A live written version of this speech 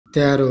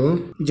13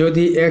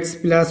 যদি x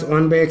plus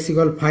 1/x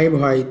equal 5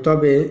 হয়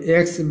তবে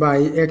x by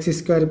x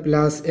square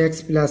plus x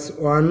plus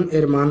 1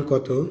 এর মান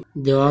কত?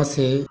 দেওয়া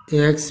আছে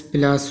x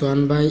প্লাস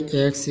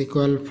 1/x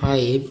ইকুয়াল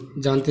 5,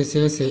 জানতে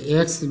চেয়েছে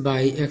x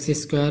by x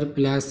square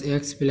plus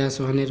x plus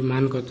 1 এর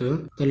মান কত।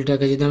 তাহলে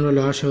এটাকে যদি আমরা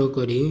লসাগু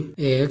করি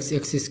x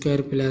স্কোয়ার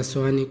প্লাস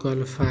 1 ইকুয়াল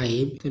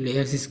 5, তাহলে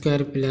x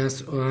square plus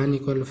 1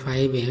 equal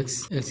 5x,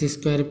 x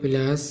square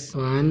plus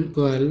 1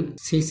 equal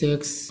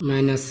 6x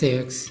minus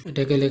x,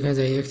 এটাকে লেখা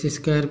যায় x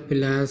square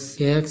plus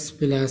x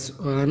plus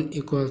 1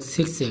 equal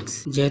 6x।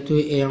 যেহেতু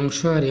এই অংশ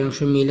আর এই অংশ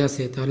মিল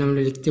আছে তাহলে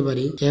আমরা লিখতে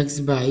পারি x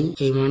বাই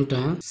এই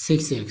মানটা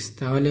 6x,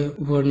 তাহলে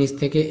উপর নিচ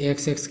থেকে x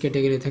কেটে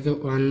গেলে থাকে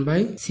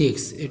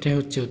 1/6, এটাই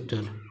হচ্ছে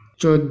উত্তর।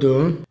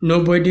 14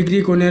 90 ডিগ্রি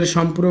কোণের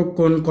সম্পূরক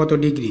কোণ কত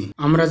ডিগ্রি?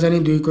 আমরা জানি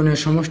দুই কোণের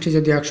সমষ্টি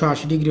যদি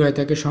 180 ডিগ্রি হয়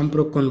তাকে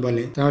সম্পূরক কোণ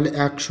বলে, তাহলে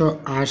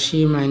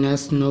 180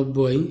 মাইনাস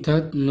 90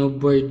 অর্থাৎ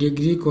 90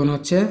 ডিগ্রি কোণ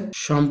হচ্ছে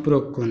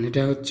সম্পূরক কোণ,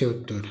 এটা হচ্ছে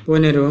উত্তর।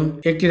 15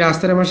 একটি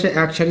রাস্তার পাশে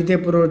এক সারিতে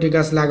 15টি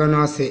গাছ লাগানো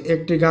আছে।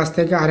 একটি গাছ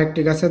থেকে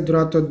আরেকটি গাছের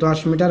দূরত্ব 10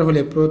 মিটার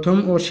হলে প্রথম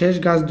ও শেষ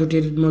গাছ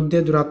দুটির মধ্যে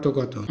দূরত্ব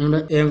কত? আমরা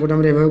এই অঙ্কটা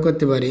আমরা এভাবে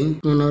করতে পারি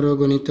 15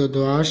 গুণিত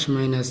 10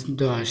 মাইনাস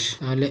 10,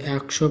 তাহলে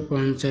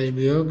 150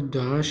 বিয়োগ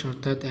 10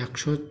 অর্থাৎ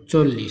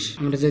 140।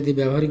 আমরা যদি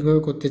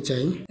ব্যবহারিকভাবে করতে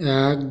চাই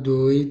 1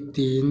 2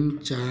 3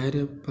 4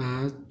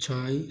 5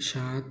 6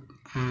 7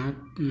 8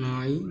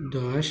 9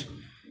 10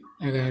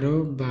 11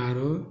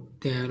 12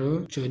 13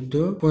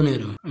 14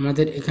 15।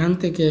 আমাদের এখান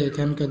থেকে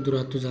এখানকার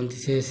দূরত্ব জানতে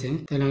চেয়েছে,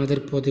 তাহলে আমাদের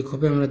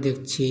প্রতিক্ষোভে আমরা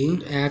দেখছি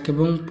 1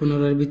 এবং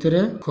 15 ভিতরে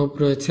ক্ষোভ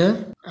রয়েছে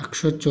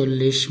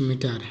 140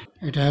 মিটার,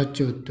 এটা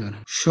হচ্ছে উত্তর।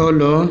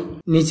 16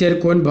 নিচের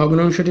কোন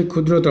ভগ্নাংশটি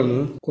ক্ষুদ্রতম?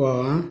 ক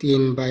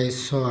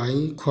 3/6,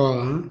 খ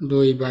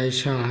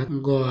 2/7,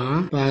 গ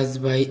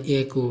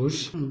 5/21,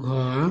 ঘ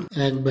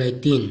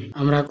 1/3।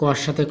 আমরা কর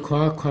সাথে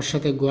খর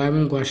সাথে গ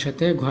এবং গর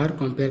সাথে ঘর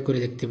কম্পেয়ার করে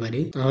দেখতে পারি।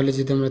 তাহলে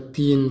যদি আমরা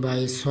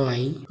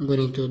 3/6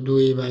 গণিত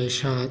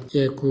 2/7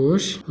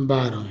 21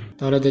 12,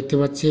 তাহলে দেখতে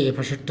পাচ্ছি এ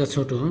পাশেরটা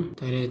ছোট,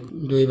 তাহলে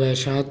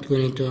 2/7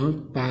 গণিত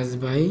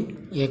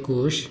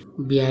 5/21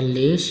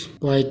 42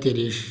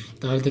 35,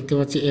 তাহলে দেখতে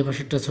পাচ্ছি এই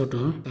পাশেরটা ছোট,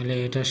 তাহলে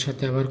এটার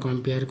সাথে আবার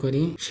কম্পেয়ার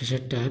করি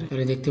শেষেরটার,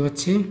 তাহলে দেখতে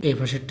পাচ্ছি এই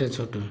পাশেরটা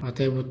ছোট,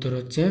 অতএব উত্তর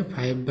হচ্ছে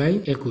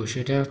 5/21,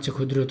 এটা হচ্ছে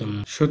ক্ষুদ্রতম।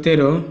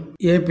 17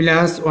 a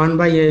প্লাস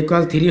 1/a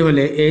ইকুয়াল 3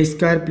 হলে a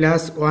square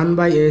plus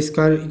 1/a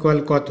square equal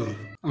কত?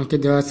 আমাকে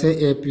দেওয়া আছে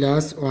a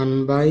প্লাস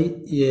 1/a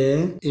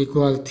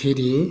ইকুয়াল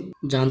 3,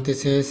 জানতে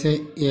চেয়েছে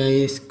a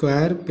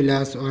square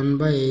plus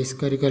 1/a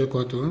square equal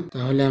কত।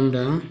 তাহলে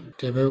আমরা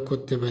এভাবে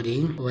করতে পারি,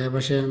 ওই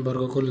পাশে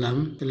বর্গ করলাম,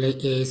 তাহলে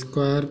a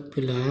square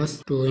plus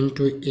 2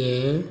 into a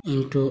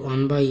into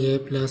 1/a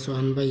plus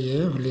 1/a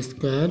whole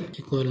square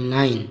equal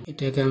 9।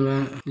 এটাকে আমরা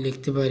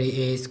লিখতে পারি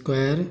a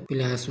square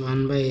plus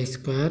 1/a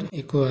square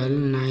equal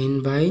 9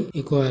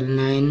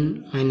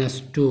 minus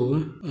 2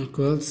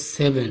 equal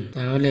 7,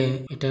 তাহলে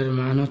এটার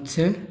মান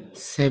হচ্ছে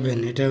 7,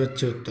 এটা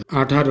হচ্ছে উত্তর।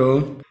 18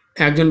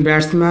 একজন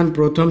ব্যাটসম্যান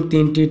প্রথম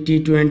 3টি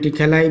টি20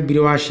 খেলায়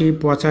 82,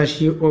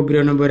 85 ও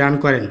 92 রান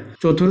করেন।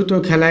 চতুর্থ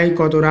খেলায়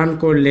কত রান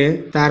করলে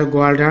তার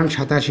গোয়াল রান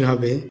 87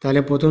 হবে?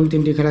 তাহলে প্রথম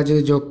 3টি খেলা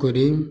যদি যোগ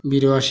করি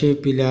 82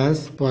 প্লাস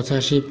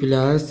 85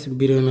 প্লাস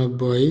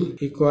 92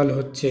 ইকুয়াল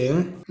হচ্ছে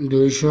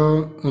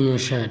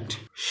 259,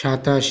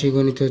 87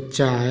 গুণিত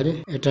 4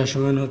 এটা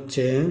সমান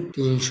হচ্ছে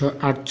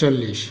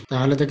 348,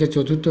 তাহলে তাকে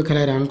চতুর্থ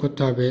খেলায় রান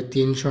করতে হবে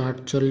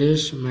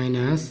 348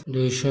 মাইনাস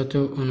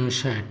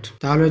 259,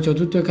 তাহলে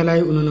চতুর্থ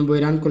খেলায় 89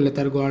 রান করলে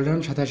তার গোয়াল রান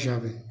 87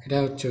 হবে, এটা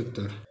হচ্ছে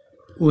উত্তর।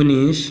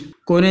 19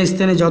 কোন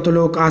স্থানে যত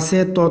লোক আছে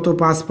তত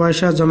 5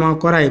 পয়সা জমা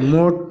করায়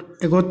মোট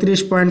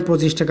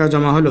 31.25 টাকা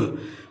জমা হলো,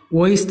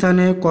 ওই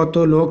স্থানে কত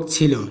লোক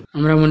ছিল?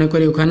 আমরা মনে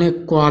করি ওখানে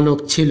ক লোক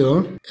ছিল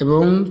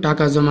এবং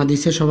টাকা জমা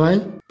দিছে সবাই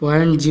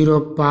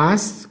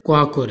 0.05 ক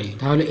করে,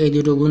 তাহলে এই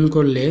দুটো গুণ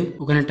করলে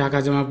ওখানে টাকা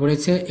জমা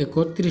পড়েছে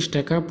 31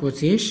 টাকা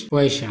 25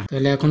 পয়সা।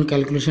 তাহলে এখন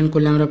ক্যালকুলেশন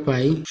করলে আমরা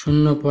পাই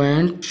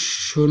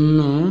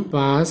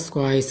 0.05 ক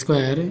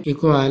স্কোয়ার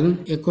ইকুয়াল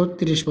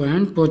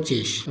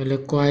 31.25, তাহলে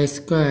ক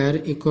স্কোয়ার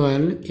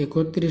ইকুয়াল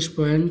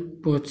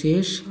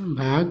 31.25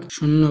 ভাগ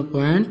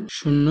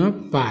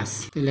 0.05,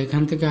 তাহলে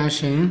এখান থেকে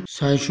আসে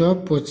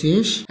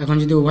 625। এখন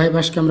যদি উভয়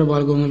পাশকে আমরা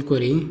বর্গমূল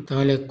করি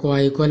তাহলে ক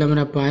ইকুয়াল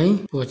আমরা পাই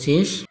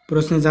 25।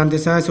 প্রশ্নে জানতে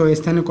চাইছে ওই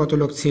স্থানে কত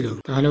লোক ছিল,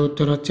 তাহলে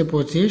উত্তর হচ্ছে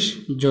 25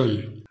 জন।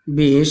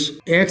 20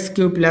 x³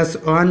 প্লাস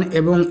 1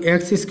 এবং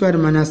x স্কোয়ার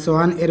মাইনাস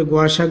 1 এর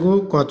গসাগু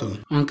কত?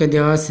 অঙ্কে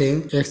দেওয়া আছে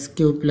x³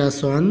 প্লাস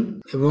 1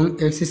 এবং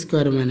x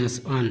স্কোয়ার মাইনাস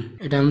 1,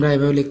 এটা আমরা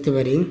এভাবে লিখতে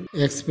পারি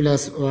x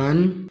plus 1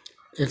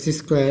 x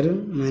square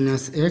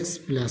minus x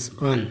plus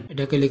 1,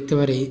 এটাকে লিখতে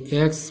পারি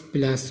x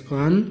প্লাস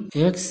 1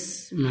 x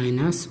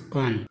মাইনাস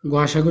 1।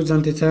 গসাগু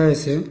জানতে চাওয়া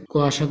হয়েছে,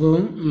 গসাগু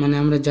মানে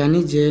আমরা জানি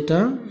যে এটা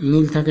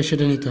মিল থাকে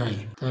সেটা নিতে হয়,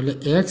 তাহলে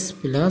x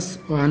প্লাস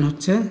 1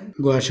 হচ্ছে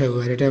গসাগু,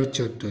 আর এটা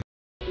হচ্ছে উত্তর।